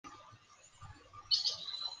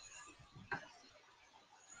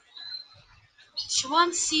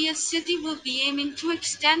Swansea City will be aiming to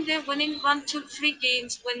extend their winning run to 3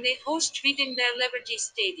 games when they host Reading their Liberty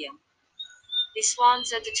Stadium. The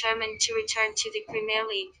Swans are determined to return to the Premier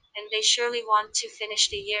League, and they surely want to finish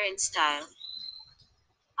the year in style.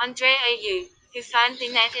 Andre Ayew, who found the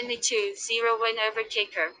net in the 2-0 win over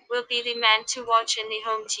Kicker, will be the man to watch in the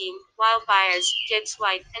home team, while Byers, Gibbs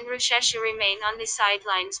White, and Rochesha remain on the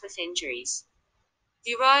sidelines with injuries.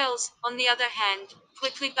 The Royals, on the other hand,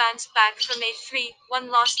 quickly bounced back from a 3-1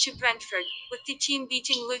 loss to Brentford, with the team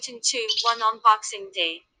beating Luton 2-1 on Boxing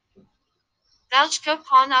Day. Veljko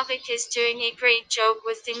Paunovic is doing a great job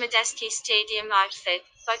with the Medeski Stadium outfit,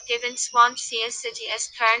 but given Swansea City's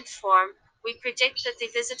current form, we predict that the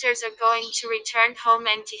visitors are going to return home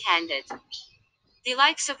empty-handed. The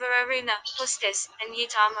likes of Aruna, Puskas, and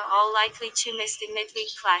Yutam are all likely to miss the midweek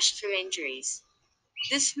clash through injuries.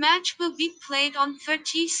 This match will be played on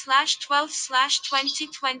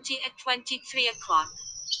 30/12/2020 at 23 o'clock.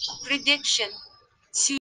 Prediction: